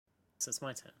So it's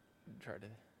my turn. Try to.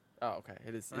 Oh, okay.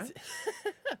 It is. Right?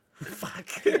 Fuck.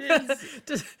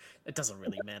 It It doesn't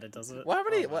really matter, does it? What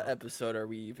Oh, what well. episode are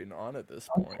we even on at this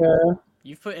point? Okay.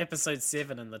 You've put episode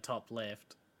 7 in the top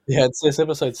left. Yeah, it's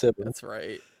episode 7. That's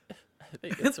right. I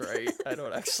think that's right. I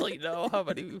don't actually know how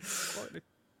many we've recorded.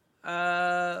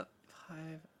 5.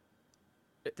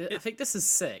 I think this is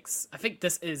 6. I think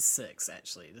this is 6,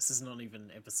 actually. This is not even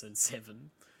episode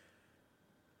 7.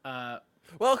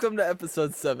 Welcome to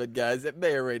episode 7, guys. It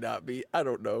may or may not be. I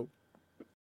don't know.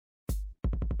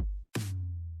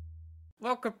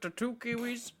 Welcome to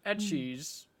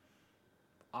 2Kiwis&Cheese.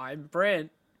 I'm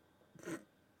Brent.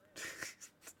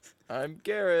 I'm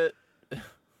Garrett.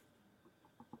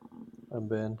 I'm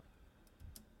Ben.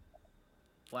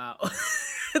 Wow.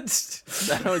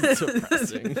 That was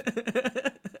depressing.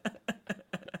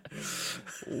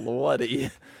 Bloody.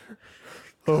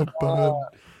 Oh,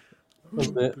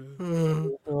 I'm Ben.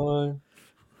 Hello.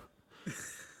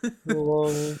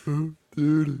 Hello.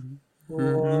 Hello.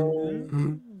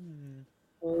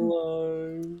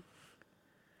 Hello.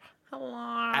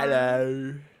 Hello.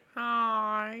 Hello.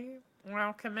 Hi.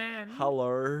 Welcome in.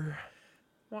 Hello.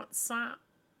 What's up?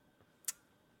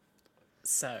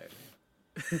 So.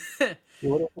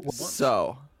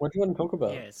 So, What do you want to talk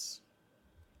about? Yes.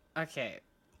 Okay.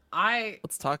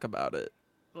 let's talk about it.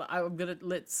 I'm gonna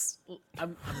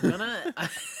I'm gonna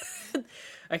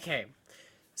okay,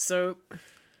 so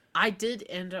I did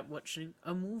end up watching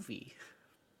a movie.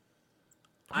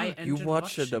 You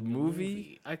watched watching a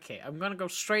movie? Okay, I'm gonna go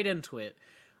straight into it.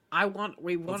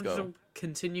 We wanted to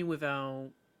continue with our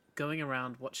going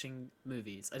around watching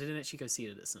movies. I didn't actually go see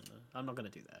it at the cinema. I'm not gonna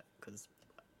do that because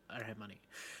I don't have money.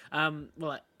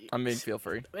 Well, I mean, feel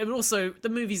free. and also the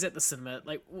movies at the cinema,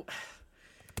 like,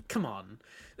 come on.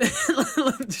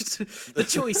 The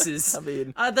choices. I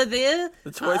mean, are they there?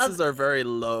 the choices are very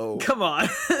low. Come on.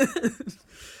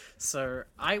 So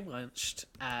I watched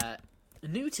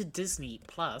new to Disney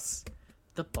Plus,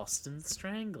 The Boston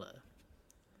Strangler.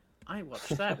 I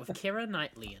watched that with Keira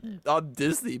Knightley in it. On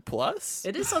Disney Plus?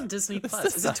 It is on Disney Plus.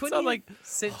 It's a That sounds 20th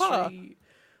century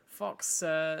Fox.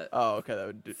 Oh, okay, that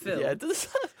would do. Film. Yeah, it does.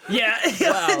 Yeah, Wow, it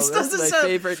that's doesn't my sound-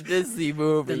 favorite Disney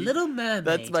movie. The Little Mermaid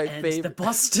That's my and favorite. The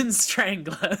Boston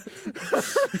Strangler.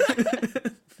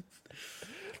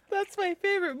 That's my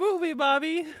favorite movie,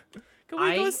 Bobby. Can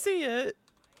we go I- see it?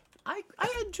 I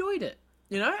enjoyed it.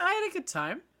 You know, I had a good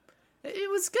time. It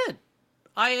was good.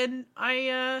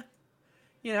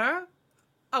 You know,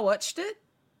 I watched it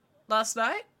last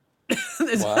night.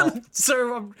 Wow.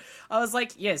 So I was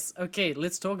like, yes, okay,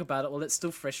 let's talk about it while it's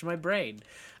still fresh in my brain.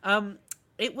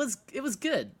 It was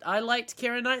good. I liked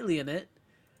Keira Knightley in it.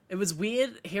 It was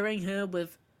weird hearing her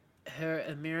with her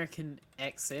American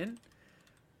accent.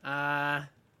 It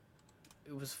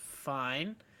was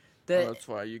fine. That's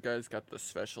why you guys got the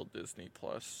special Disney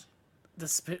Plus.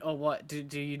 What?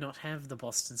 Do you not have the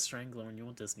Boston Strangler on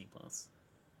your Disney Plus?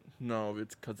 No,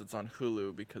 it's because it's on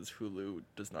Hulu, because Hulu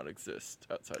does not exist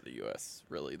outside the U.S.,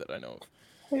 really, that I know of.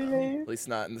 Hello. At least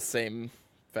not in the same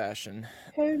fashion.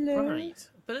 Hello. Right,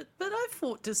 but I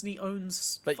thought Disney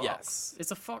owns But Fox. yes. It's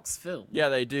a Fox film. Yeah,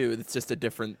 they do. It's just a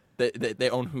different... They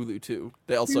own Hulu, too.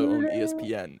 They also own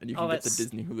ESPN, and you can get the that's-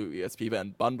 Disney Hulu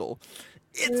ESPN bundle.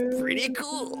 It's pretty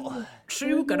cool. So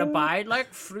you're gonna buy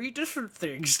like 3 different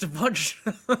things to watch.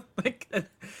 Like,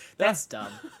 that's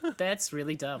dumb. That's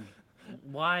really dumb.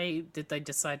 Why did they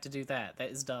decide to do that?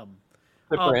 That is dumb.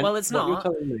 So, Oh, Brent, well, it's what you're not.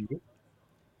 telling me,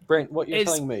 Brent, what you're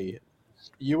It's- telling me,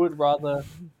 you would rather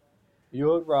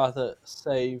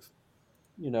save,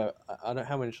 I don't know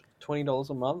how much, $20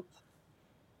 a month,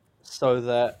 so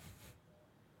that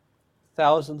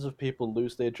thousands of people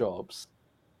lose their jobs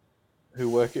who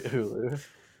work at Hulu.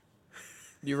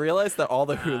 You realize that all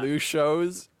the Hulu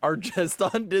shows are just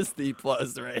on Disney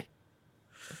Plus, right?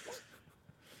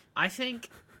 I think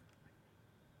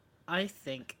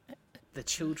the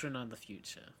children are the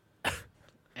future,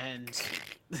 and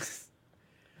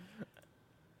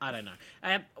I don't know.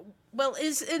 Well, it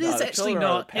is the actually children are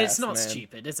not. the It's past, not man.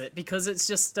 stupid, is it? Because it's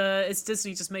just it's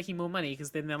Disney just making more money.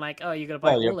 Because then they're like, oh, you got to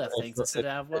buy Oh, yeah, all our but things it's- instead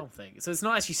of one thing. So it's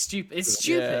not actually stupid. It's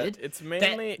Yeah, stupid. it's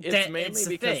mainly that mainly it's a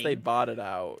because they thing. bought it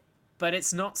out. But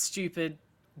it's not stupid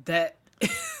that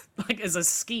like as a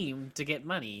scheme to get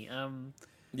money.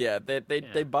 Yeah, they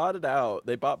Yeah. bought it out.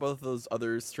 They bought both of those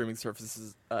other streaming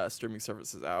services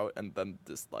out, and then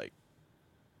just like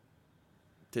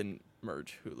didn't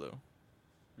merge Hulu.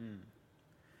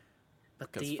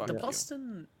 But 'Cause the fuck the you.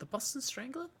 Boston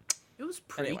Strangler, it was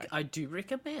pretty. Anyway. I do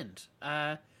recommend.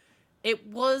 It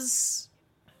was.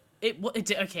 It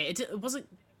wasn't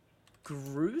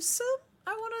gruesome.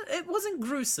 It wasn't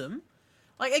gruesome.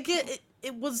 Like I get it.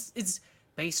 It's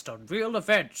based on real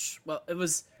events. Well, it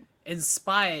was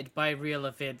inspired by real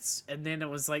events, and then it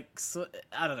was like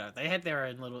I don't know. They had their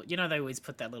own little. You know, they always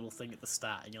put that little thing at the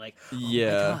start, and you're like, oh my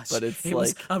Yeah, gosh, but it's it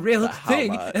was like, a real but how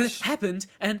thing, and it much? happened,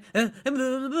 and blah,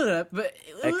 blah, blah, but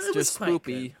it Extra was quite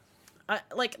good. spoopy.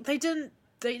 Like they didn't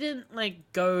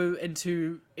like go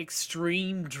into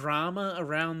extreme drama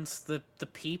around the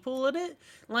people in it.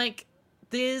 Like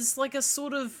there's like a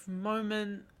sort of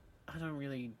moment. I don't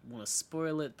really want to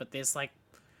spoil it, but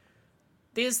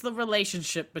there's the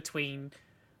relationship between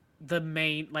the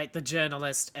main, like the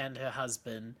journalist and her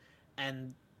husband,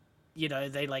 and you know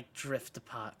they like drift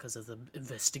apart because of the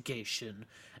investigation,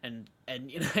 and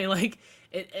you know like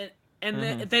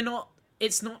they're not.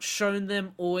 It's not shown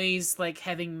them always like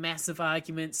having massive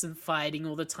arguments and fighting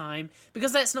all the time,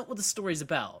 because that's not what the story's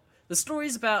about. The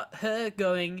story's about her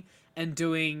going and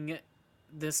doing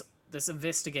this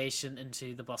investigation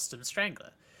into the Boston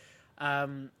Strangler,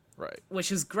 Right.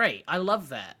 which is great. I love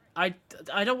that. I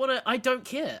don't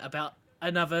care about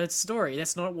another story.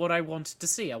 That's not what I wanted to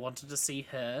see. I wanted to see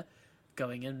her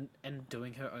going in and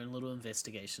doing her own little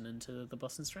investigation into the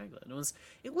Boston Strangler, and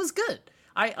it was good.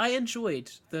 I enjoyed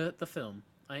the film.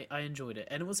 I enjoyed it,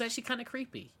 and it was actually kind of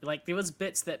creepy. Like there was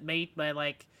bits that made my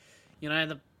like, you know,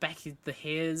 the back of the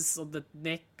hairs on the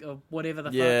neck or whatever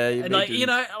the Yeah, fuck, you and made like your- you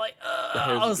know, like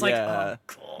I was like, yeah,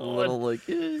 oh a god. little like,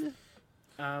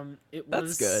 It that's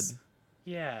was good.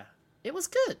 Yeah, it was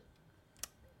good.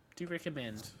 Do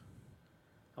recommend.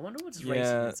 I wonder what his rating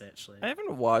Yeah, is actually. I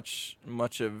haven't watched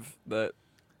much of that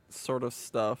sort of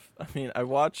stuff. I mean, I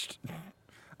watched,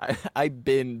 I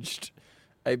binged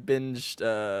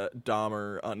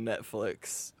Dahmer on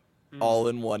Netflix all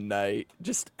in one night,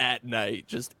 just at night,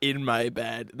 just in my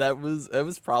bed. That was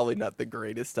probably not the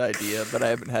greatest idea, but I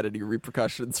haven't had any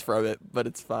repercussions from it. But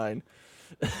it's fine.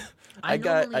 I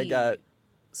got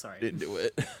Sorry. into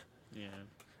it. Yeah.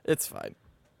 It's fine.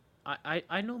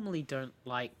 I normally don't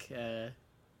like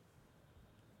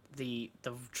the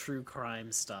true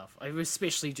crime stuff. I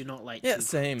especially do not like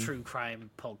Same. true crime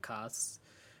podcasts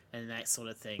and that sort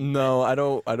of thing. No, I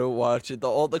don't watch it.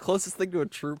 The closest thing to a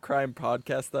true crime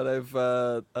podcast that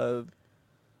I've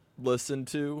listened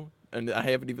to, and I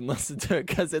haven't even listened to it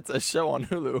because it's a show on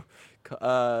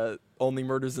Hulu. Only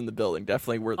Murders in the Building.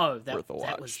 Definitely worth a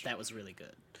watch. That was really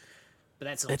good. But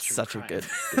that's not It's true such crime. a good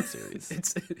series.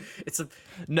 it's a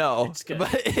No, it's good. but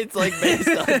it's like based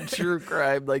on true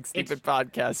crime, like stupid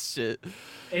podcast shit.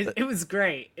 it was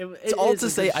great. It's all to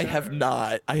say, I have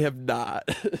not I have not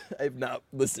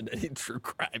listened to any true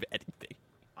crime anything.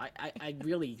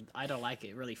 I don't like it.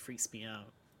 It really freaks me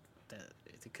out that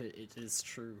it is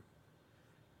true.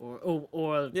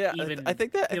 Or Yeah, even I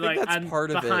think that's part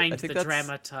of it. behind I think the that's...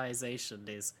 dramatization,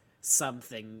 there's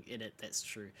something in it that's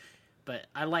true. But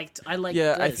I liked.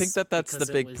 Yeah, I this think that's the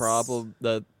because big problem.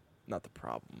 Not the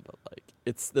problem, but like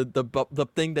it's the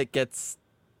thing that gets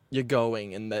you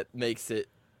going and that makes it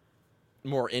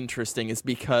more interesting is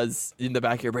because in the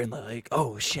back of your brain, like,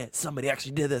 oh shit, somebody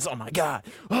actually did this. Oh my god,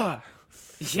 Yeah,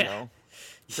 you know,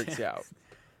 freaks you out.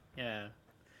 Yeah.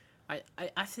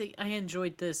 I think I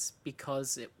enjoyed this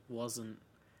because it wasn't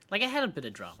like it had a bit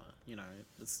of drama. You know,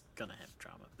 it's gonna have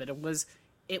drama, but it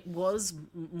was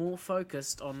more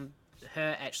focused on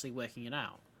her actually working it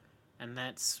out, and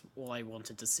that's all I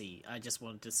wanted to see. I just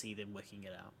wanted to see them working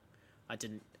it out. I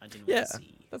didn't want to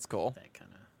see that's cool. that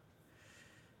kind of.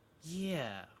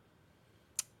 Yeah.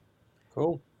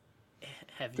 Cool.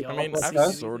 Have y'all? I mean, seen I've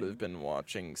Okay. sort of been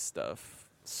watching stuff,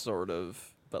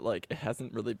 but like it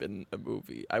hasn't really been a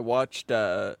movie.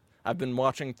 I've been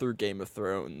watching through Game of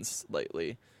Thrones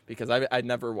lately because I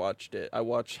never watched it. I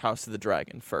watched House of the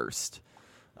Dragon first.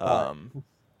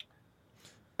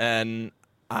 And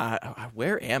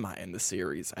where am I in the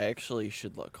series? I actually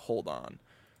should look. Hold on.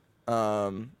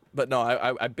 But no,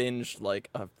 I binged like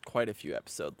quite a few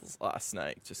episodes last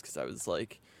night just because I was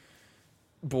like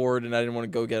bored and I didn't want to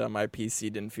go get on my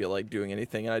PC. Didn't feel like doing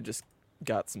anything, and I just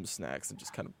got some snacks and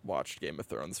just kind of watched Game of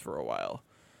Thrones for a while.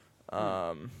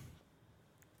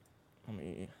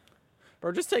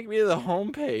 Bro, just take me to the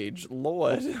homepage,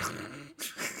 Lord.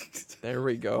 There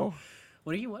we go.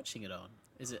 What are you watching it on?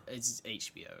 It's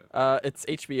HBO? It's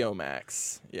HBO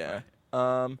Max. Yeah.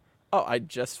 I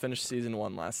just finished season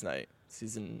 1 last night.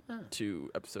 Season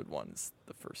 2, episode 1 is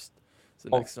the first. It's the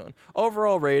next one.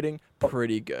 Overall rating,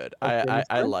 pretty good.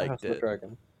 I liked it.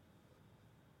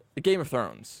 Game of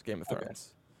Thrones. Game of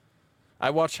Thrones. Okay. I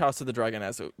watched House of the Dragon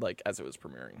as it was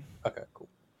premiering. Okay, cool.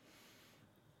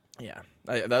 Yeah,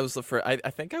 that was the first. I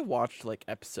think I watched like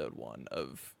episode 1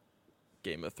 of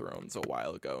Game of Thrones a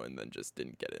while ago and then just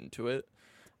didn't get into it.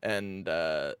 And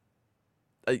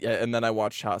yeah, and then I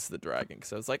watched House of the Dragon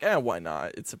because I was like, why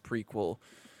not? It's a prequel.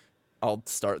 I'll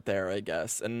start there, I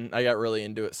guess. And I got really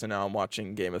into it, so now I'm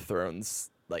watching Game of Thrones,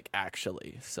 like,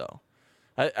 actually. So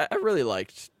I really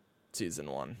liked season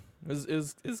 1. It was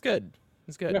good. It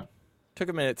was good. Yeah. Took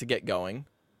a minute to get going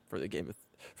for the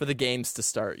games to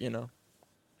start, you know.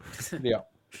 Yeah,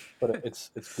 but it's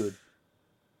good.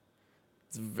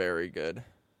 It's very good.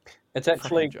 It's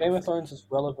actually Fucking Game of Joe. Thrones is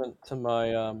relevant to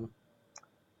my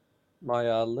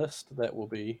my list that will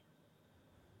be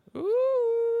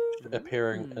Ooh.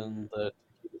 appearing in the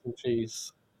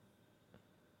 2Kiwis&Cheese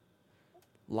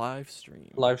Live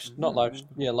stream. live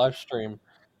stream,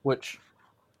 which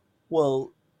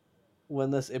will when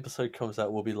this episode comes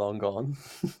out will be long gone.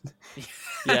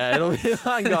 Yeah, it'll be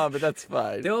long gone, but that's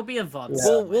fine. There will be a VOD. Yeah.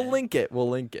 Somewhere. We'll link it. We'll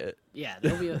link it. Yeah,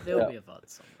 there will be a VOD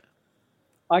somewhere.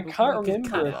 I We'll can't cut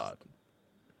remember. it out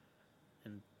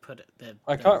and put it.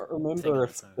 I can't remember thing on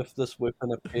if this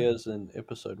weapon appears in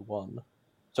episode 1.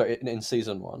 Sorry, in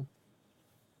season 1.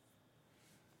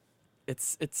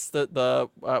 It's the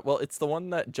well, it's the one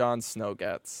that Jon Snow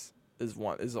gets is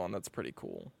the one that's pretty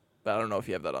cool. But I don't know if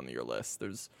you have that on your list.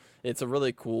 It's a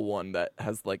really cool one that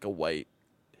has like a white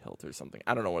hilt or something.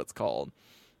 I don't know what it's called.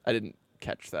 I didn't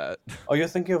catch that. Oh, you're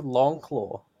thinking of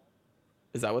Longclaw.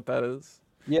 Is that what that is?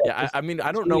 Yeah, Yeah, I mean,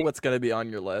 I don't know what's going to be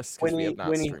on your list because we have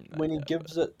not streamed that when he yet,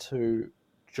 gives it to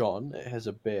John, it has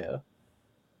a bear,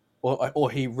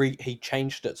 or he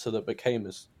changed it so that it became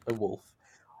a wolf.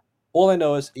 All I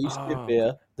know is it used to be a Oh, bear,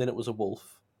 okay. then it was a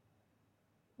wolf.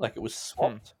 Like it was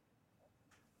swapped.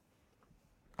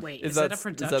 Wait, Is that a that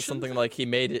production? something thing? like he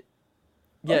made it?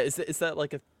 Yeah, is that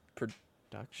like a production?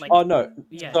 Like- Oh no!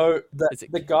 Yeah. So Is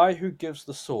it- the guy who gives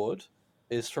the sword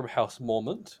is from House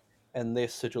Mormont, and their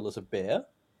sigil is a bear.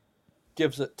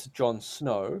 Gives it to Jon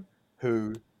Snow,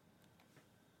 who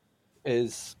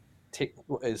is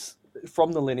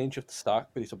from the lineage of the Stark,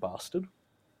 but he's a bastard.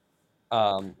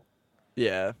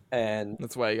 Yeah, And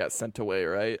that's why he got sent away,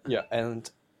 right? yeah, and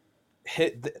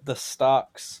the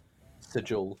Stark's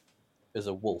sigil is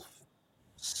a wolf,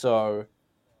 so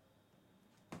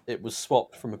it was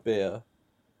swapped from a bear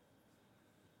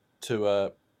to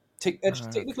a.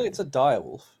 Technically, it's a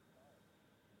direwolf.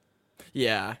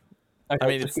 Yeah, Okay, I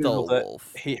mean, so it's still Google a it.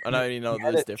 wolf. He And I already know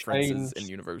had there's it differences in changed-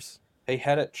 universe. He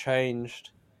had it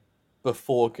changed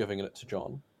before giving it to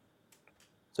John.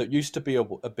 So it used to be a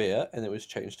bear, and it was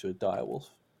changed to a direwolf.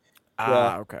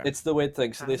 Ah, okay. It's the weird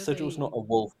thing. So How their did sigil's they- not a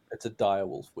wolf; it's a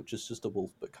direwolf, which is just a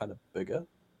wolf but kind of bigger.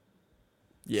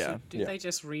 Yeah. So did they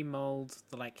just remold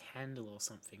the like handle or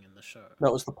something in the show? No,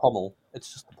 it was the pommel.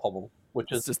 It's just the pommel, which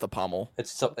It's is just a pommel.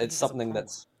 it's big is a something pommel?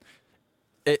 that's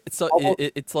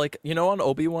It's like, you know, on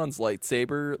Obi-Wan's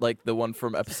lightsaber, like the one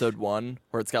from episode 1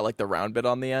 where it's got like the round bit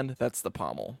on the end, that's the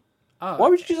pommel. Oh, why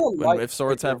would okay. you use a When if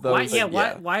swords have Why, those, yeah,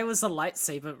 yeah. why was the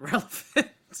lightsaber relevant?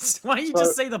 Why don't you So-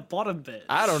 just say the bottom bit?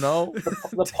 I don't know.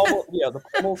 the pommel? Yeah, the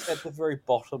pommel's at the very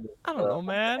bottom. I don't know,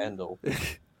 man. Handle.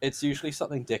 It's usually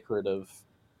something decorative.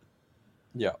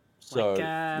 Yeah. So Like,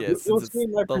 Yeah, You'll since it's see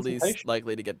my the least presentation.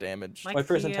 likely to get damaged. like my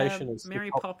presentation the, is the Mary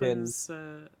top 10. Poppins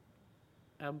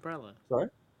umbrella. sorry.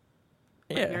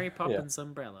 Like Yeah. Mary Poppins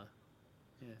umbrella.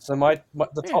 So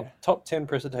the top 10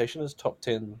 presentation is top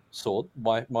 10 sword.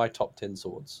 My top 10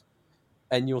 swords,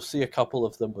 and you'll see a couple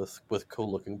of them with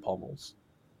cool looking pommels.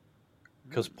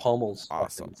 Because pommels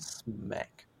Awesome. fucking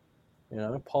smack. You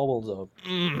know, pommels are.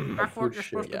 Mm. I thought good you're shit,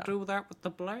 supposed yeah. to do that with the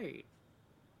blade.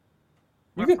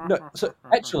 You can no. So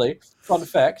actually, fun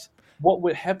fact: what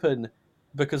would happen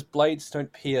because blades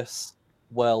don't pierce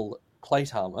well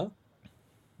plate armor?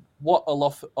 What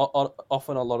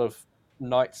often a lot of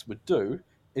knights would do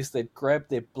is they'd grab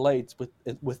their blades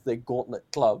with their gauntlet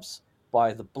gloves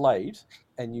by the blade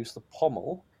and use the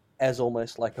pommel as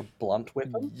almost like a blunt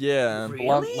weapon. Yeah. Really?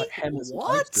 Blunt like hammers and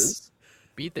What? maces.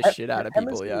 Beat the shit out of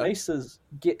Hammers people, and yeah. maces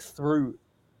get through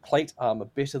plate armor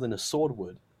better than a sword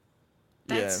would.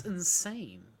 That's Yeah.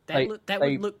 insane. They- Would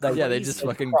they- look they- crazy. Yeah, they just They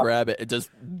fucking crush. grab it. It just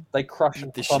They crush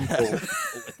and beat the shit out crumple. of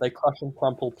it. They crush and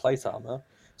crumple plate armor,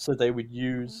 so they would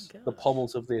use Oh my the gosh.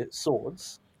 pommels of their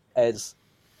swords as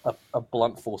a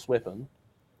blunt force weapon,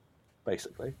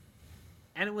 basically.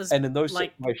 and it was And in those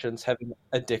like situations, having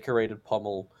a decorated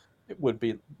pommel it would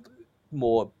be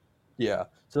more, yeah.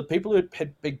 So the people who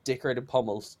had big decorated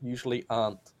pommels usually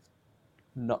aren't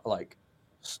not like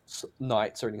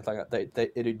knights or anything like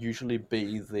that. It'd usually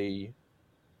be the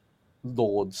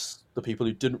lords, the people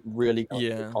who didn't really go into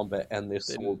Yeah. combat, and their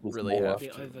They sword didn't was really more have the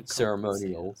to. overconfidence.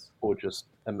 ceremonial or just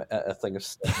a thing of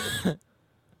status.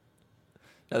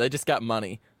 No, they just got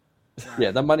money.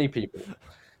 Yeah, the money people.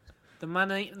 The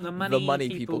money The money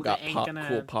people that got ain't cool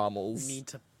gonna pommels. need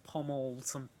to pommel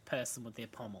some person with their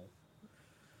pommel.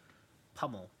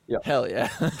 Pummel. Hell yeah.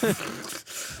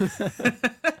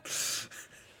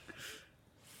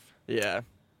 Yeah,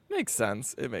 makes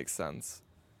sense. It makes sense.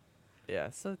 Yeah,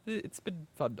 so it's been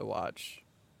fun to watch.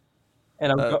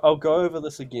 And I'll go over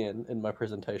this again in my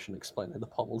presentation, explaining the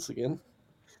pommels again.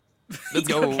 Let's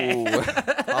go. Okay.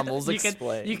 Pummels you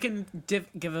explain. You can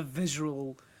give a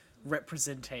visual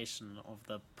representation of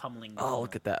the pummeling. Oh,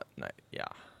 look at that. Yeah.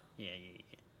 Yeah.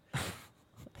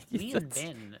 Me and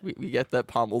Ben. We get that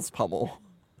Pommel's pummel.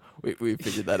 We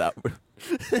figured that out.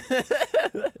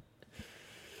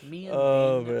 Me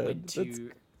and Ben went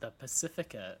to the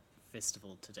Pacifica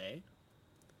Festival today.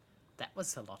 That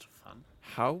was a lot of fun.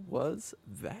 How was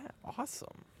that?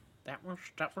 Awesome. That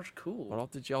was cool. What all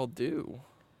did y'all do?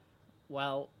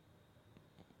 Well,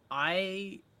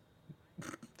 I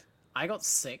got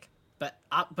sick, but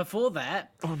before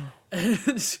that, Oh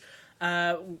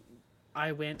no.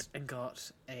 I went and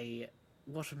got a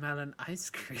watermelon ice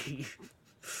cream.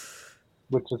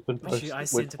 Which has been posted. I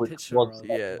sent a which picture was on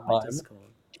Yeah. my Discord.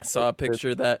 I saw a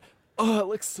picture that. Oh, it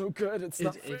looks so good. It's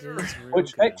not It fair. is real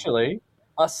Which good. actually,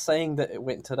 us saying that it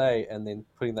went today and then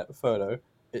putting that photo,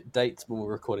 it dates when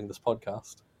we're recording this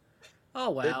podcast. Oh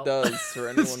wow! It does for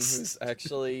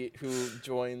anyone who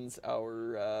joins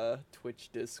our Twitch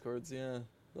discords. Yeah,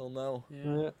 they'll know.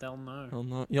 Yeah, they'll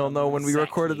know. You'll know when we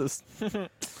recorded this.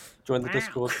 Join the Wow.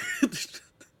 Discord.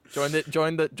 Join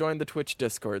the Twitch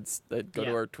discords. That go to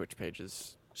Yeah. our Twitch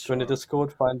pages. Join the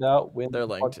Discord. Find out when They're the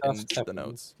linked in podcast the happens.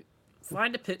 notes.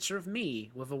 Find a picture of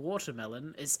me with a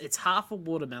watermelon. It's half a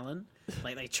watermelon.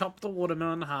 Like they chopped the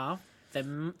watermelon in half.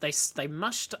 They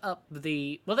mushed up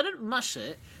the. Well, they didn't mush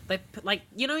it. They put, like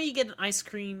you get an ice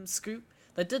cream scoop.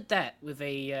 They did that with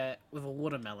a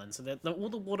watermelon. So that all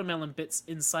the watermelon bits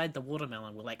inside the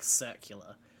watermelon were like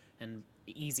circular and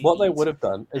easy. What to they eat. would have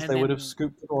done is And they would have then-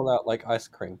 scooped it all out like ice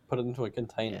cream, put it into a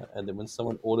container, and then when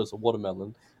someone orders a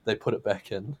watermelon, they put it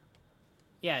back in.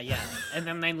 Yeah, and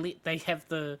then they have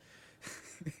the.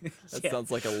 That Yeah. sounds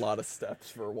like a lot of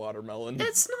steps for a watermelon.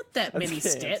 It's not that many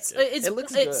steps. It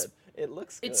looks good. It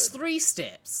looks good. It's 3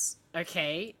 steps.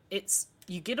 Okay,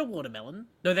 you get a watermelon.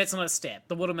 No, that's not a step.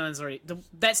 The watermelon's already.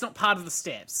 That's not part of the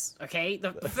steps. Okay,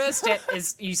 the first step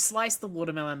is you slice the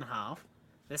watermelon in half.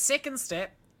 The second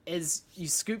step is you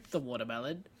scoop the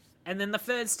watermelon, and then the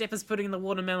third step is putting the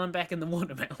watermelon back in the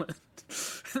watermelon.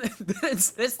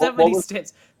 that's that many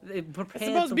steps. It's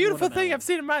the most beautiful thing I've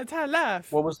seen in my entire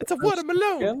life. What was It's the a first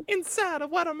watermelon again? inside a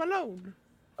watermelon.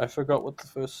 I forgot what the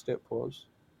first step was.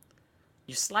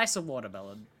 You slice a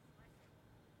watermelon.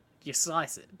 You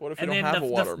slice it. What if you and don't then have a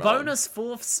the watermelon? bonus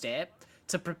 4th step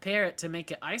to prepare it to make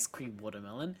it ice cream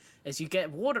watermelon is you get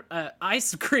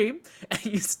ice cream and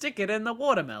you stick it in the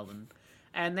watermelon.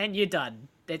 And then you're done.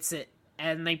 That's it.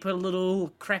 And they put a little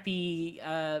crappy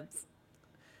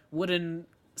wooden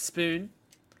spoon,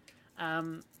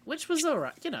 which was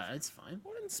alright. It's fine.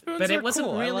 Wooden spoons But are it wasn't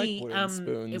cool. I really like wooden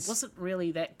spoons. it wasn't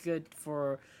really that good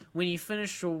for when you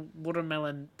finish your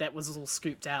watermelon that was all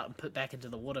scooped out and put back into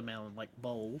the watermelon like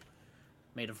bowl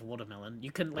made of watermelon.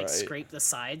 You couldn't Right. scrape the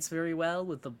sides very well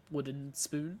with the wooden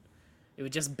spoon. It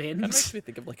would just bend. That makes me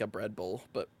think of like a bread bowl,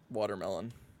 but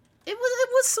watermelon. It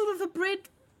was sort of a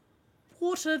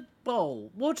water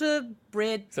bowl. Water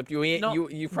bread. Except you not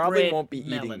probably bread won't be eating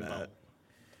melon that. bowl.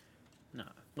 No.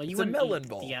 Well, you It's a wouldn't melon eat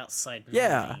bowl. the outside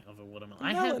Yeah. melon of a watermelon.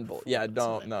 Melon bowl. Yeah, so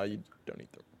don't. that- No, you don't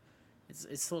eat them.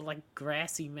 It's sort of like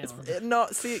grassy melon. No,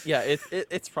 see, yeah,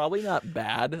 it's probably not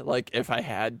bad. Like if I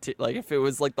had to, like if it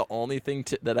was like the only thing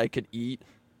that I could eat.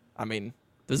 I mean,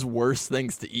 there's worse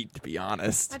things to eat, to be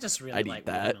honest. I just really I'd like eat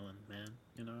that. watermelon, man.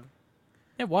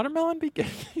 Yeah, watermelon be good.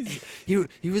 he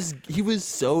was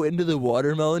so into the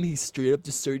watermelon, he straight up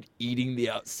just started eating the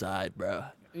outside, bro.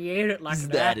 You ate it like He's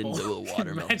an that apple. into a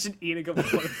watermelon. Imagine eating a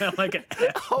watermelon like an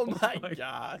apple. Oh my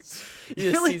gosh! You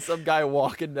just Really? see some guy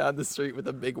walking down the street with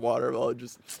a big watermelon,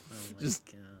 just Oh just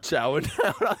God. chowing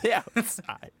down on the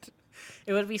outside.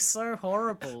 It would be so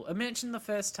horrible. Imagine the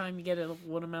first time you get a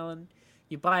watermelon,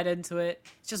 you bite into it,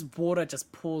 it's just water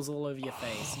just pours all over your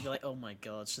face. You'd be like, oh my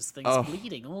God, it's just things Oh.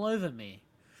 bleeding all over me.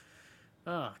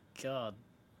 Oh God.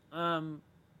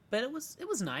 But it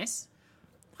was nice.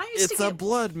 I used It's to a get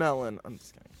blood melon. I'm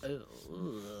just kidding.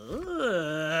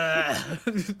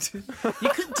 You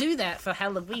could do that for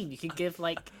Halloween. You could give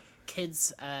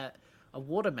kids a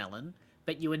watermelon,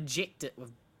 but you inject it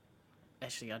with.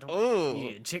 Actually, I don't. Ooh. You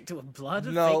inject it with blood.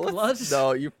 No, Fake blood.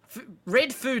 no, you.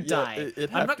 Red food Yeah, dye.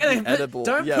 it'd I'm have not to be gonna edible.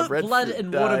 Don't Yeah, put red blood food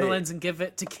in dye. watermelons and give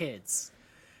it to kids.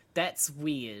 That's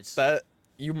weird. That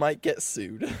you might get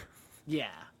sued. Yeah.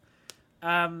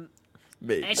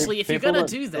 Maybe. Actually, if you're People gonna don't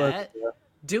do realize that,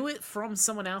 do it from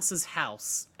someone else's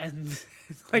house, and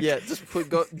like, Yeah, just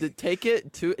take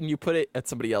it to and you put it at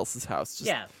somebody else's house. Just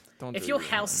yeah. don't If do you're your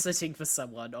own. house sitting for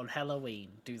someone on Halloween,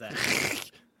 do that.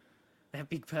 That'd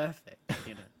be perfect,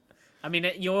 you know. I mean,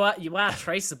 you are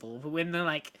traceable, but when they're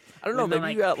like, I don't know. when the,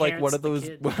 Maybe you got like one parents of the those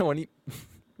kid when you.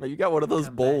 Maybe you got one of those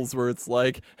come bowls back. where it's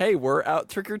like, "Hey, we're out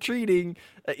trick or treating.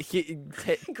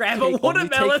 Grab a Only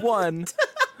watermelon. take one."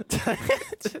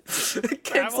 The Grab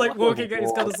kid's a like walking. watermelon.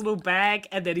 He's got his little bag,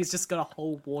 and then he's just got a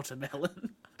whole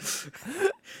watermelon.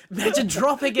 Imagine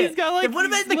dropping it. He's got, like, What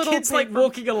about these the little kid's like paper-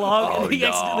 walking along Oh, and he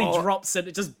accidentally no. drops it?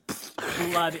 It just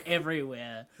blood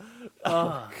everywhere.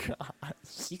 Oh, God.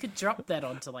 you could drop that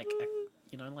onto like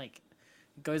like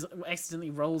goes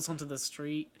accidentally rolls onto the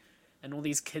street, and all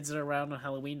these kids are around on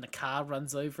Halloween. The car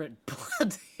runs over it,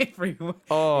 blood everywhere.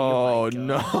 Oh my God.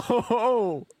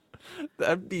 no.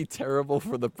 That'd be terrible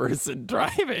for the person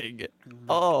driving.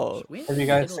 Oh. Where Have you the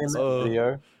guys hell seen is that Uh,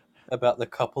 video about the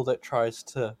couple that tries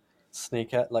to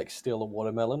sneak out, like steal a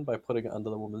watermelon by putting it under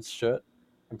the woman's shirt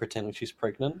and pretending she's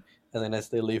pregnant? And then as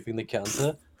they're leaving the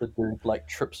counter, the dude like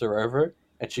trips her over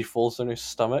and she falls on her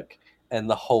stomach and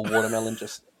the whole watermelon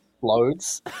just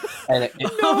explodes. And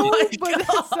Oh my but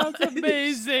that sounds gosh.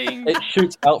 amazing. it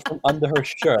shoots out from under her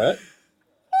shirt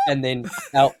and then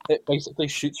out. It basically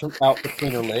shoots from out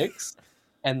between her legs.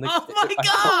 And Oh my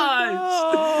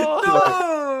Oh, gosh! no.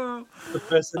 No! the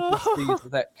person who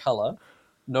sees that color,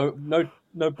 no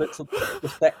bits of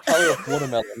just that color of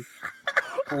watermelon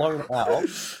blown out,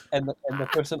 and the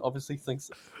person obviously thinks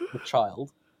it's the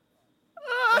child.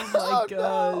 Oh my Oh,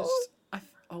 gosh! no.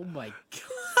 Oh my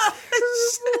gosh!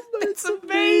 That's That's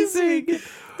amazing. amazing.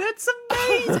 That's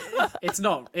amazing. It's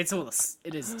not. It's all.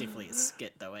 It is definitely a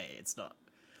skit, though. It's not.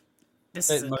 This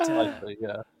It isn't. most likely,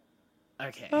 yeah.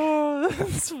 Okay. Oh,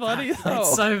 that's funny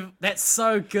though. That's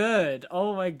so good.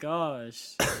 Oh my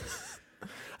gosh. Have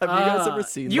you guys ever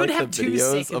seen You'd like have the 2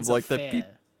 videos seconds of like the fair.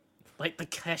 people Like the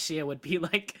cashier would be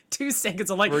like 2 seconds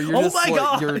of like, where you're oh just my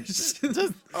like, you're gosh. just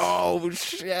oh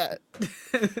shit.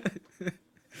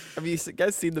 Have you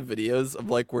guys seen the videos of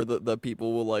like where the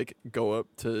people will like go up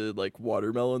to like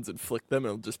watermelons and flick them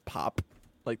and it'll just pop?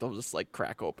 Like they'll just like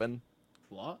crack open.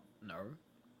 What? No.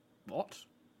 What?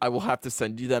 I will have to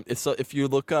send you them. So if you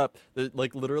look up,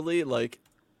 like literally, like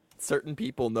certain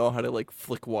people know how to like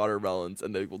flick watermelons,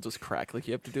 and they will just crack. Like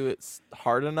you have to do it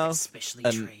hard enough, Especially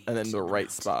and trained and then the in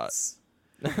right spot.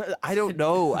 mountains. I don't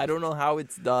know. I don't know how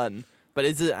it's done, but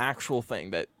it's an actual thing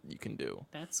that you can do.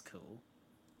 That's cool.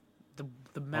 The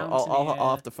I'll mountaineer. I'll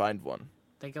have to find one.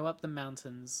 They go up the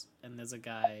mountains, and there's a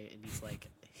guy, and he's like,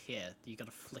 "Here, you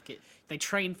gotta flick it." They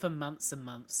train for months and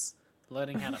months,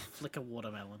 learning how to flick a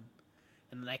watermelon,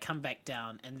 and then they come back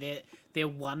down, and their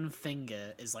one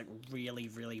finger is like really,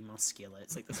 really muscular.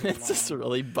 It's like this It's just long,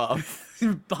 really buff.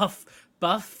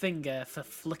 buff finger for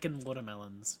flicking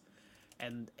watermelons,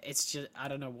 and it's just I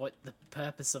don't know what the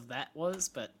purpose of that was,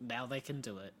 but now they can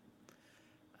do it.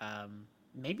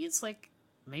 Maybe it's like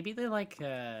maybe they're like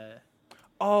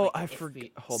Oh, like I forget.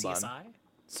 Hold on. CSI?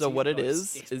 So what it Oh,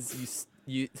 is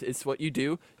you it's what you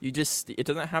do. You just it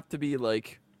doesn't have to be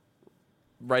like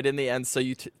right in the end. So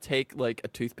you take like a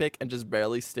toothpick and just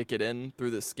barely stick it in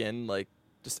through the skin, like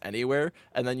just anywhere,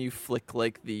 and then you flick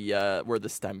like the where the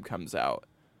stem comes out.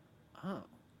 Oh.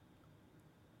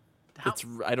 How, It's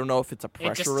I don't know if it's a just-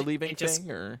 pressure relieving it just-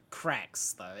 thing or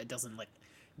cracks though. It doesn't like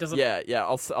doesn't. yeah.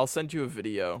 I'll send you a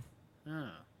video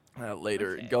Oh.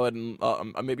 later. Okay. Go ahead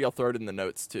and maybe I'll throw it in the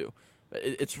notes too. But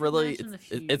it's really Imagine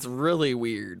if it's you- really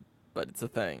weird, but it's a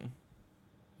thing.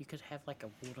 You could have like a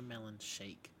watermelon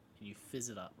shake and you fizz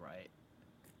it up, right?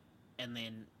 And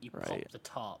then you pop Right. the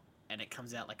top and it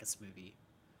comes out like a smoothie.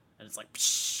 And it's like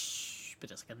psh, but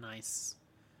it's like a nice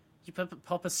you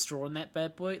pop a straw in that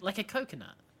bad boy like a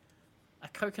coconut. A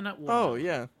coconut watermelon. Oh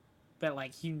yeah. But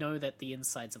like you know that the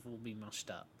insides have all been mushed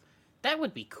up. That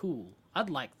would be cool. I'd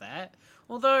like that.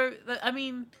 Although I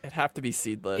mean It'd have to be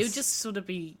seedless. it would just sort of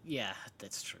be yeah,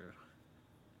 that's true.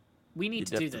 We need You'd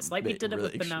to do have to this like we make did it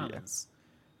with really- yeah. bananas.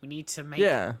 We need to make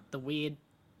Yeah. the weird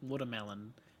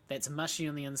watermelon that's mushy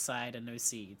on the inside and no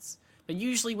seeds. But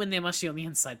usually when they're mushy on the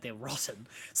inside, they're rotten.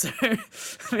 So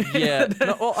Yeah.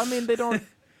 No, well, I mean, they don't.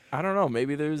 I don't know.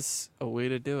 Maybe there's a way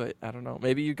to do it. I don't know.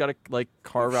 Maybe you gotta like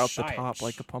carve out the top Science.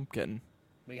 like a pumpkin.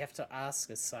 we have to ask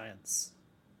a science.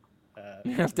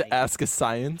 You have to make- ask a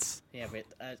science. Yeah,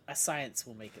 but a science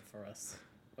will make it for us.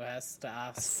 We'll have to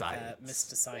ask science.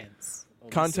 Mr. Science. Or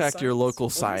Mrs. Contact your Science, local or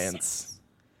Miss science.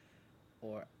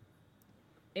 or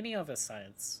any other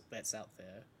science that's out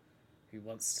there who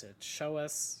wants to show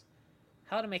us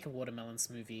how to make a watermelon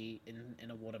smoothie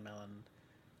in a watermelon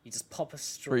You just pop a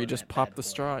straw. Where you in just that pop bad the boy.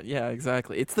 straw. Yeah,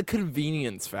 exactly. It's the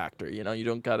convenience bad boy. factor. Yeah, exactly. It's the convenience factor. You know, you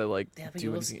don't gotta like Yeah, but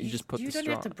do anything. You just put you the don't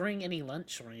straw. have to bring any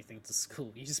lunch or anything to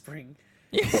school. You just bring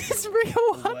You just bring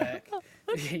a work. watermelon.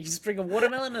 You just bring a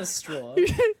watermelon and a straw.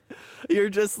 You're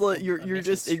just like you're metal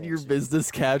just in straw, your too.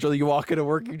 business casual. You walk into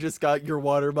work, you just got your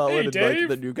watermelon, Hey, and Dave. like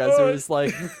the new guys are just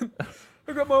like,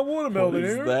 I got my "What watermelon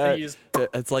is here." that?" And you just,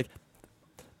 It's like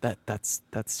that's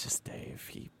just Dave.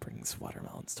 He brings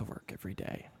watermelons to work every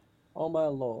day. Oh my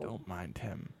lord. Don't mind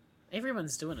him.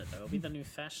 everyone's doing it though. It'll be the new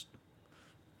fashion.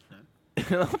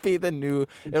 It'll be the new.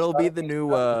 It'll be the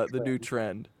new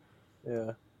trend.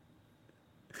 Yeah.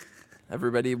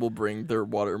 Everybody will bring their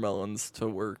watermelons to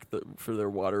work for their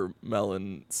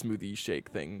watermelon smoothie shake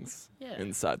things Yeah.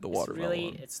 inside the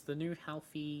watermelon. It's the new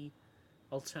healthy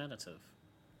alternative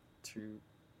to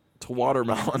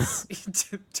Watermelon.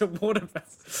 to watermelon.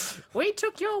 We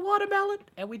took your watermelon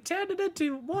and we turned it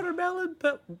into watermelon,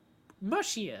 but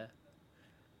mushier.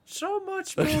 So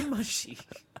much more mushy.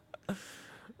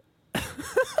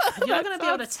 You're not gonna be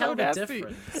able to tell the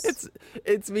difference.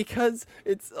 It's because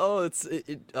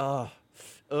that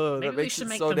Maybe we makes should it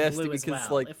make so them nasty blue as because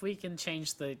well. like If we can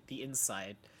change the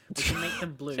inside, we can make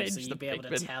them blue Change so the you'd be able to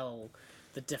pigment. tell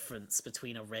the difference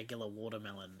between a regular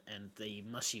watermelon and the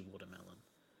mushy watermelon.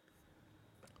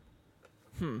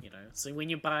 You know, so when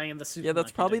you're buying in the supermarket, yeah,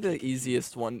 that's probably don't the get confused.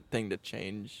 easiest one thing to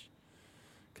change.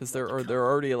 Because What, the they're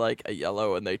already like a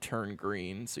yellow and they turn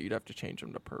green, so you'd have to change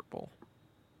them to purple.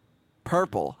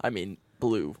 Purple, I mean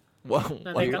blue. Whoa, No, what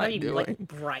they're am gonna I be doing? like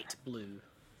bright blue,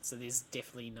 so there's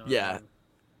definitely no Yeah.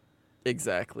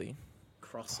 Exactly. I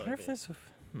crossover. wonder if there's What,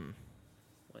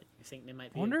 you think there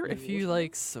might be? I wonder a blue if you watermelon?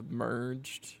 like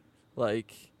submerged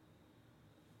like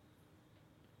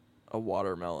a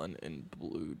watermelon in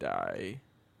blue dye.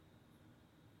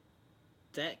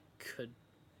 That could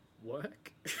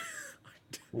work.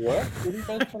 What? What are you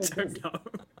guys I trying to don't do? know.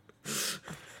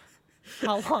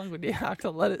 How long would you have to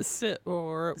let it sit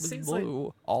or it was Seems like-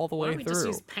 blue all the Why way don't we just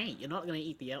through? use paint? You're not gonna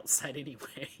eat the outside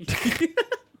anyway.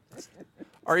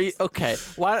 Are you okay?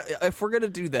 Why if we're gonna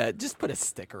do that, just put a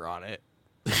sticker on it.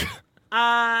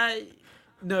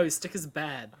 No, stickers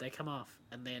bad. They come off,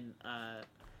 and then a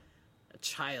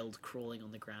child crawling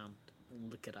on the ground will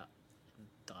lick it up and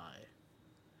die.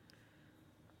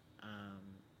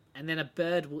 And then a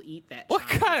bird will eat that. What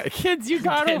child. kind of kids you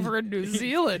got then over in New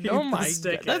Zealand? eat Oh the my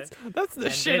sticker, god, that's the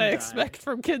and shit then I die. expect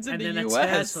from kids in And the then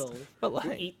U.S. a turtle But will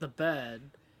like, eat the bird,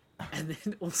 and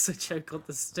then also choke on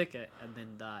the sticker and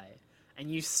then die.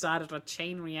 And you started a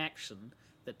chain reaction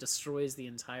that destroys the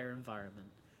entire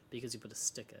environment because you put a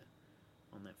sticker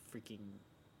on that freaking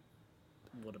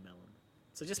watermelon.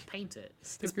 So just paint it.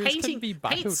 'Cause stickers can be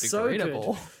paint's so good.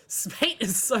 biodegradable. Paint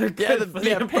is so good. Yeah, for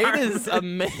yeah, the paint is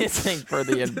environment. amazing for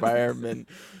the environment.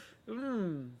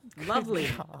 Lovely.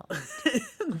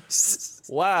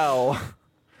 Wow.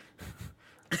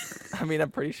 I mean,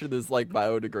 I'm pretty sure there's like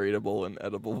biodegradable and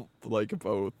edible, like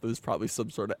both. There's probably some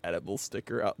sort of edible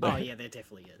sticker out there. Oh yeah, there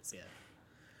definitely is. Yeah.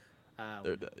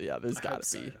 Yeah, there's I gotta hope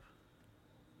so. be.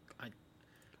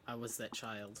 I was that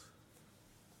child.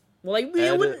 Well,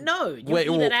 you wouldn't know. You Wait,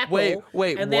 eat an apple,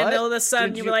 wait, and then what? all of a sudden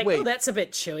Did you'd you- be like, wait. "Oh, that's a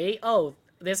bit chewy. Oh,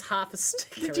 there's half a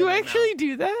sticker." Did you in my actually mouth."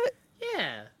 do that?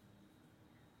 Yeah.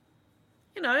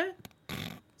 You know.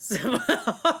 So,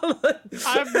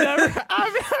 I've never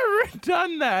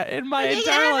done that in my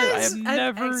entire life. I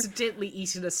have never. accidentally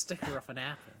eaten a sticker off an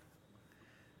apple.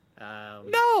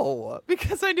 No,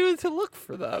 because I knew to look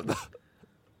for them.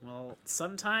 Well,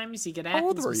 sometimes you get How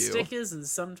old apples were with you? stickers, and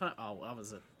sometimes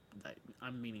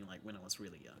I'm meaning like when I was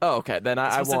really young. Oh, okay. Then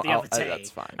I Also won't. the other day,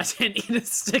 That's fine. I didn't eat a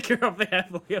sticker off the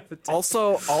apple the other day.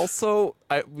 Also,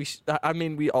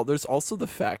 there's also the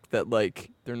fact that like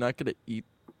they're not gonna eat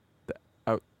the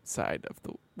outside of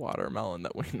the watermelon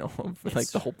that we know of. It's Like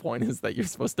the true. whole point is that you're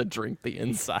supposed to drink the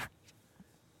inside.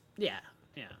 Yeah.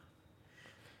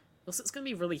 Also, it's gonna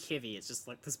be really heavy. It's just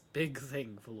like this big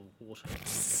thing full of water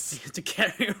you have to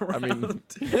carry around. mean- And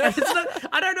it's not,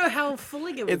 I don't know how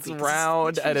filling it would It's be. 'cause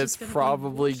round literally and it's just gonna be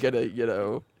probably water, gonna,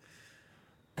 you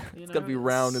it's gonna be know,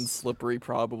 round and it's slippery,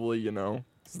 probably. So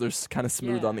they're kind of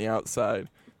smooth Yeah. on the outside.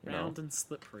 You know, round and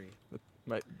slippery.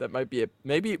 that might be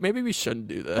maybe we shouldn't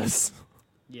do this.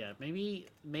 Yeah, maybe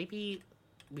we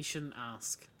shouldn't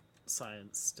ask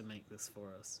science to make this for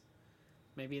us.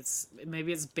 Maybe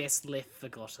it's best left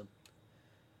forgotten.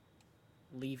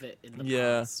 Leave it in the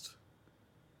Yeah. past.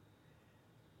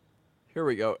 Here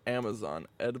we go. Amazon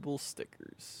edible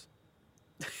stickers.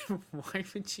 Why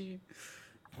would you?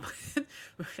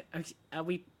 Okay, are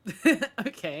we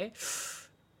okay?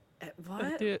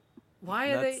 What? Why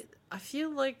are That's- they? I feel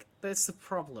like there's a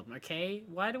problem. Okay,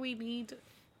 why do we need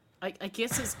I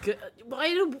guess it's good.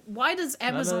 Why does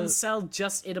Amazon a- sell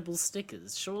just edible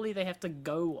stickers? Surely they have to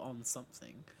go on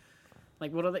something.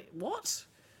 Like, what are they? What?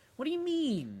 What do you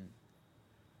mean?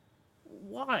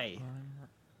 Why?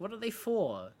 What are they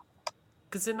for?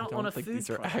 Because they're I not on a don't think food these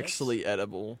are product. actually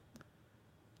edible.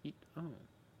 Oh.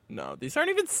 No, these aren't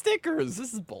even stickers.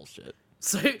 This is bullshit.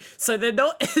 So they're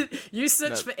not. You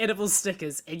searched No. for edible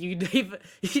stickers and you didn't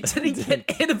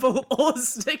get edible or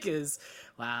stickers.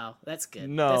 Wow, that's good.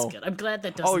 No. That's good. I'm glad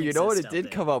that doesn't. Oh, you know what it exist out did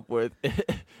there. come up with?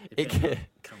 It better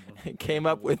come with it came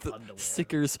up with underwear.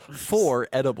 stickers for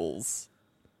edibles,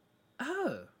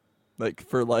 Oh, like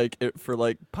for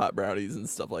pot brownies and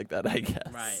stuff like that. I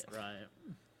guess.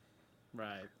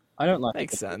 right. I don't like.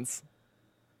 Makes sense.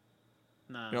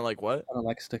 No, You know, like what? I don't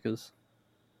like stickers.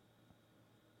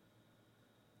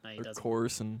 no, he They're doesn't.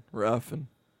 coarse and rough and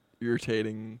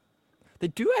irritating. They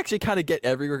do actually kind of get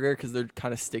everywhere because they're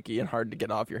kind of sticky and hard to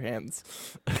get off your hands.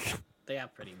 They are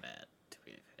pretty bad, to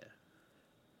be fair.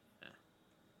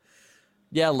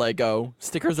 Yeah, Lego.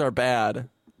 Stickers are bad.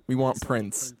 We want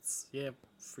prints. Yeah,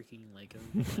 freaking Lego.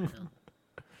 What the hell?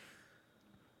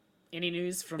 Any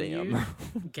news from you, Damn.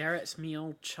 Garrett, me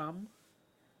old chum?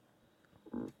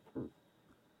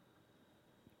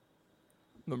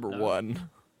 Number No. 1.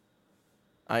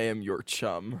 I am your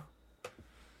chum.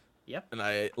 Yep. And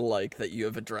I like that you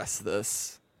have addressed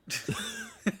this.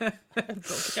 I don't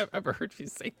think I've ever heard you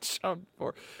say chum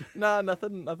before. Nah,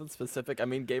 nothing specific. I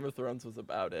mean, Game of Thrones was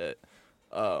about it.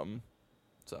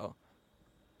 So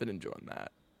been enjoying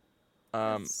that.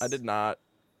 I did not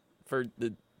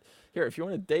here, if you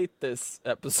want to date this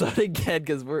episode again,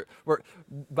 because we're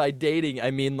by dating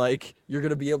I mean like you're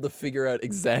gonna be able to figure out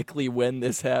exactly when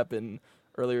this happened.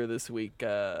 Earlier this week,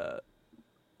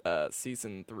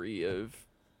 season 3 of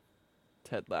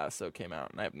Ted Lasso came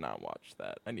out, and I have not watched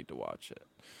that. I need to watch it.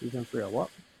 Season 3 of what?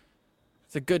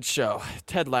 It's a good show.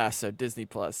 Ted Lasso, Disney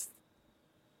Plus.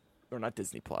 Or not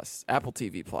Disney Plus, Apple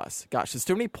TV Plus. Gosh, there's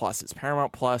too many pluses.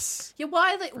 Paramount Plus. Yeah,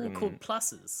 why are they all Friggin- called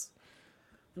pluses?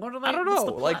 What are they? I don't what's know.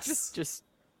 the Like plus? just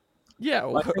yeah.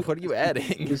 I think What are you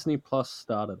adding? Disney Plus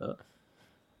started it.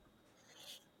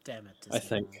 Damn it, Disney I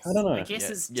think. Plus. I don't know. I guess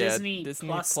it's Yeah, Disney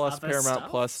plus other Paramount stuff,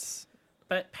 Plus.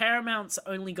 But Paramount's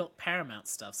only got Paramount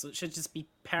stuff, so it should just be Yeah,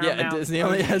 Paramount. and Disney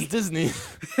only has Disney.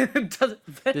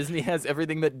 But- Disney has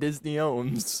everything that Disney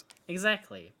owns.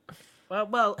 Exactly.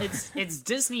 Well, it's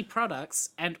Disney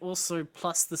products and also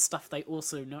plus the stuff they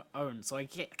also own. So I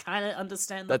kind of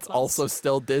understand. That's plus. also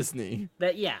still Disney.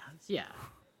 But yeah.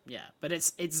 But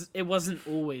it wasn't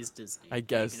always Disney. I Maybe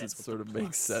that's what sort the of makes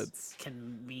plus sense.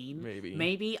 Can mean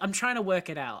Maybe. I'm trying to work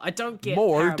it out. I don't get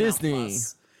More Paramount Disney.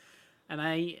 Plus. And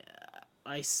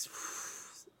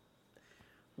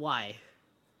why?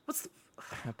 What's the,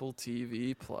 Apple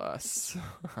TV Plus.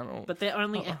 I don't. but they're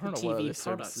only I Apple don't know what other TV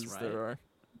products, services right? there are.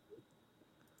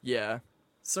 Yeah.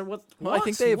 So what? Well, I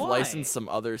think they have Why? licensed some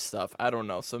other stuff. I don't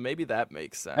know. So maybe that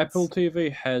makes sense. Apple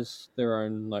TV has their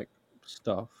own like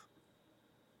stuff.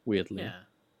 Weirdly. Yeah.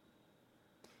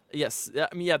 Yes.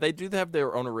 I mean, yeah, they do have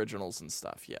their own originals and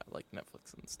stuff. Yeah, like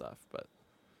Netflix and stuff. But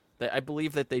I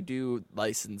believe that they do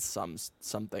license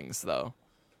some things though.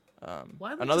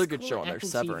 Why would Another just good call show it on there, Apple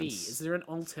Severance. TV? Is there an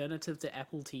alternative to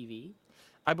Apple TV?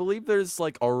 I believe there's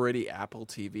like already Apple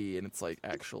TV and it's like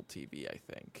actual TV. I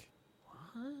think.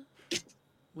 What?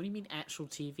 What do you mean actual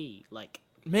TV? Like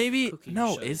Maybe cooking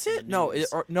no, shows is in it? the No, news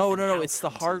no, and it's the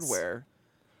house hunters. hardware.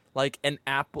 Like an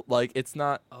Apple, like it's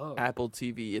not Oh. Apple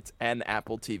TV. It's an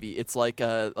Apple TV. It's like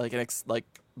like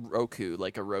Roku,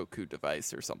 like a Roku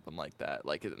device or something like that.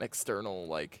 Like an external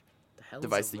like The hell is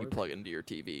device a that you Roku? plug into your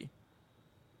TV.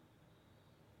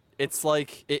 It's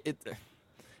like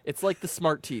it's like the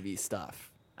smart TV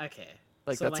stuff. Okay.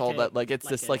 Like So that's all that. Like it's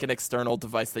just like a- an external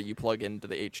device that you plug into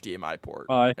the HDMI port.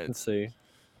 Oh, I can It's- see.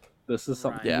 This is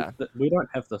something. Right. Yeah. That we don't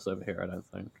have this over here. I don't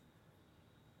think.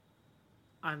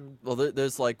 I'm Well,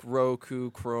 there's like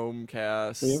Roku,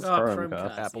 Chromecast, We have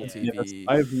Chromecast, Apple yeah. TV.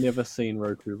 I've never seen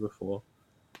Roku before.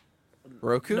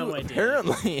 Roku No idea.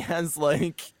 apparently has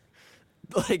like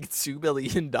 $2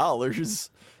 billion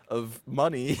of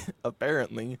money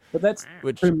apparently, But that's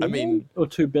which 2 I million mean or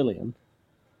 2 billion.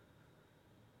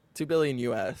 2 billion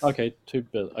US. Okay, 2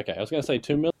 billion. Okay, I was gonna say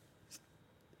 2 million.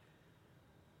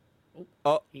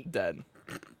 Oh, dead.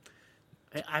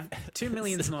 I've 2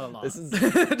 million's not a lot.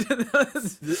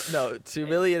 This No, 2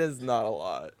 million is not a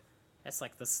lot. That's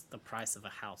like the price of a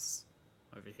house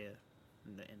over here.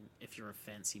 And if you're a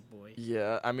fancy boy.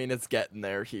 Yeah, I mean it's getting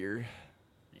there here.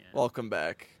 Yeah. Welcome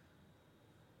back.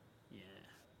 Yeah.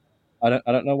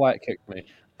 I don't know why it kicked me.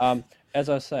 As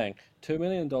I was saying, $2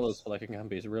 million for like a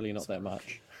company is really not that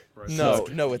much.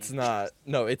 No, it's not.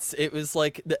 No, it was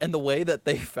like, and the way that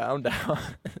they found out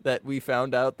that we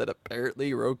found out that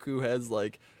apparently Roku has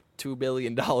like $2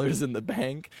 billion in the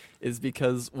bank is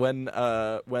because when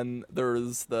there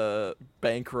was the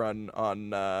bank run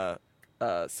on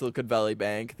Silicon Valley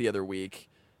Bank the other week,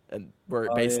 and where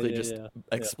it basically just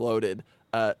exploded.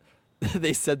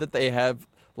 They said that they have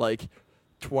like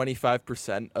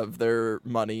 25% of their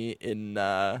money in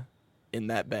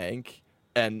that bank,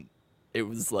 and it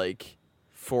was like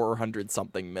 400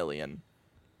 something million.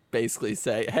 Basically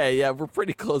say, hey, yeah, we're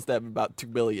pretty close to having about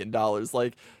 $2 billion.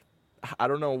 Like, I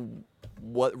don't know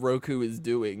what Roku is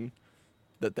doing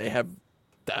that they have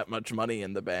that much money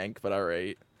in the bank, but all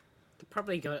right. They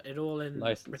probably got it all in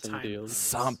Licensing retirement. deals.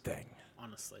 Something.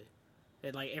 Honestly.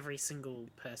 Like every single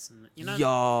person, you know.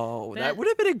 Yo, that would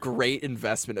have been a great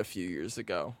investment a few years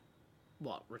ago.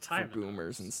 What, retirement? For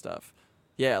boomers and stuff.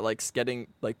 Yeah, like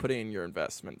putting in your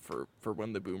investment for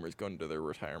when the boomers go into their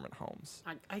retirement homes.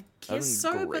 I guess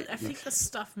so, but I think the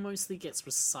stuff mostly gets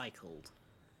recycled,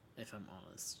 if I'm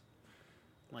honest.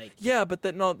 Like, yeah, but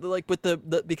that no, like with the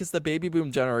because the baby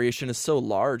boom generation is so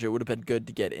large, it would have been good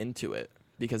to get into it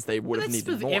because they would have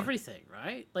needed more. Everything,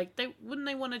 right? Like they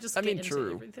want to just get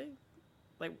into everything.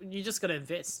 Like you just gotta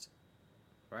invest,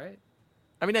 right?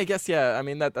 I mean, I guess yeah. I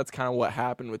mean that's kind of what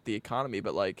happened with the economy,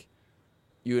 but like,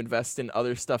 you invest in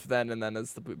other stuff then, and then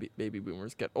as the baby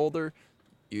boomers get older,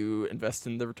 you invest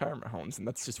in the retirement homes, and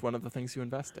that's just one of the things you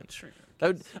invest in. Sure.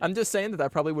 I'm just saying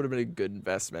that probably would have been a good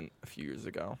investment a few years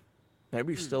ago.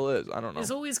 Maybe still is. I don't know.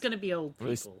 There's always going to be old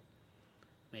people.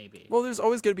 Maybe. Well, there's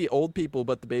always going to be old people,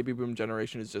 but the baby boom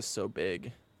generation is just so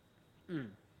big.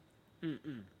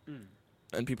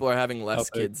 And people are having less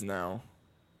kids now.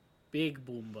 Big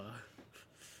boomba.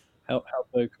 How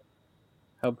big?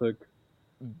 How big?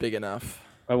 Big enough.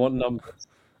 I want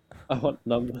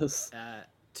numbers.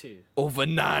 2. Over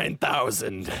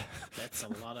 9,000. That's a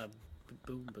lot of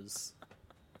boombas.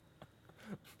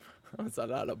 That's a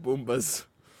lot of boombas.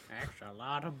 That's a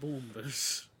lot of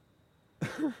boombas.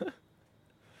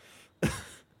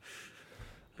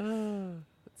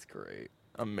 That's great.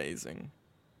 Amazing.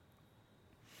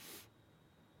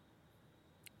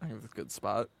 I think that's a good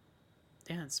spot.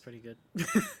 Yeah, it's pretty good.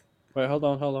 Wait, hold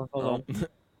on.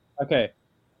 Okay.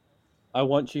 I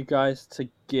want you guys to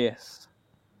guess.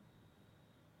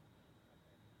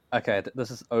 Okay,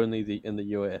 this is only in the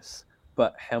US,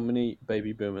 but how many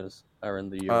baby boomers are in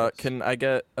the US? Can I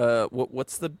get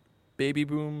what's the baby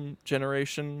boom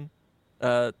generation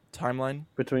timeline?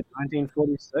 Between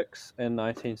 1946 and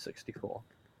 1964.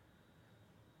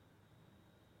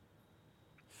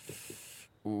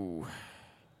 Ooh.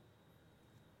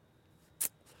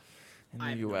 In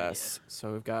the US,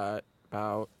 so we've got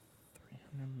about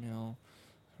 300 mil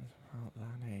about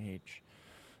that age.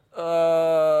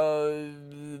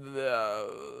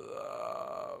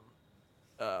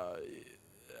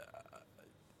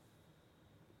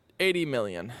 80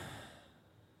 million.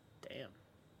 Damn.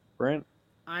 Brent?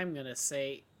 I'm gonna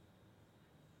say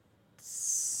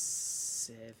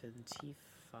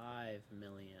 75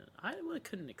 million. I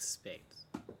couldn't expect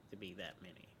to be that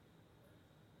many.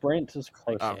 Brent is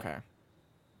close. Okay.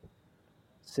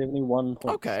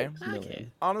 71.6 million.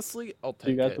 Okay. Honestly, I'll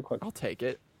take it. I'll take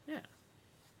it. Yeah.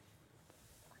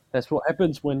 That's what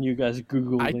happens when you guys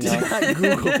Google. I did not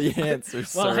Google the answer,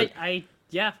 sir. Well,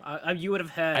 you would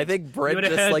have heard. I think Brent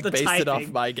just like based it off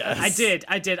my guess. I did.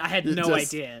 I had no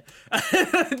idea. I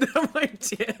had no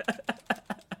idea.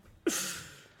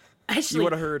 Actually, you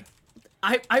would have heard.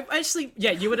 I actually,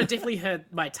 yeah, you would have definitely heard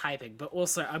my typing, but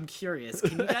also I'm curious.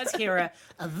 Can you guys hear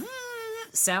a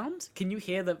sound? Can you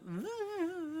hear the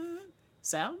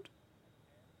sound?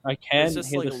 I can It's just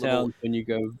hear like the a sound little- when you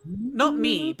go. Not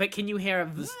me, but can you hear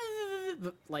a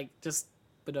like just?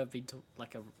 But I've been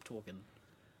like a talking.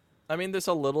 I mean, there's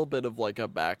a little bit of like a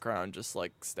background, just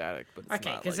like static, but it's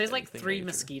Okay, not, because there's like anything 3 major.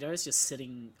 mosquitoes just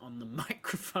sitting on the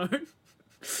microphone.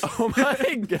 Oh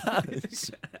my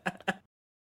gosh!